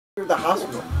the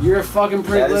hospital. You're a fucking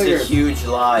prick. That is a huge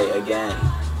lie again.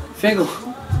 Fingal,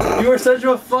 you are such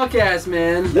a fuck ass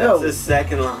man. No, That's the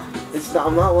second lie. it's not.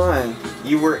 I'm not lying.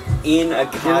 You were in a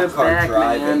cop car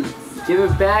driving. Man. Give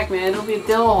it back, man. Don't be a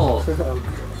dillhole.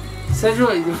 Central,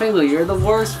 Fingal, you're the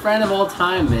worst friend of all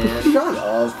time, man. Shut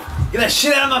up. Get that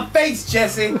shit out of my face,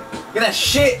 Jesse. Get that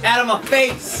shit out of my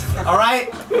face. All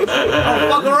right? Don't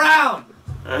fuck around.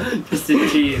 Just a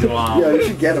cheese wound. Yeah, you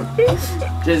should get him.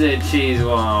 Just a cheese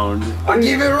wound. I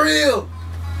keep it real.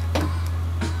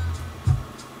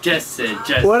 Just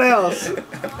What else?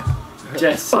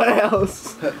 Just. What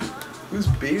else? Whose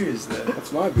beer is that?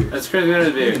 That's my beer. That's Chris Gunner's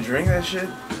You beer. even drink that shit?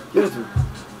 Give it to me.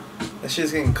 That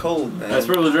shit's getting cold, man. That's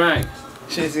Purple Drank.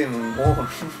 Shit's getting warm.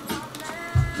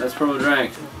 That's Purple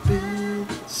Drank.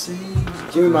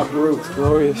 Give me my brew. It's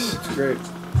glorious. It's great.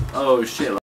 Oh shit.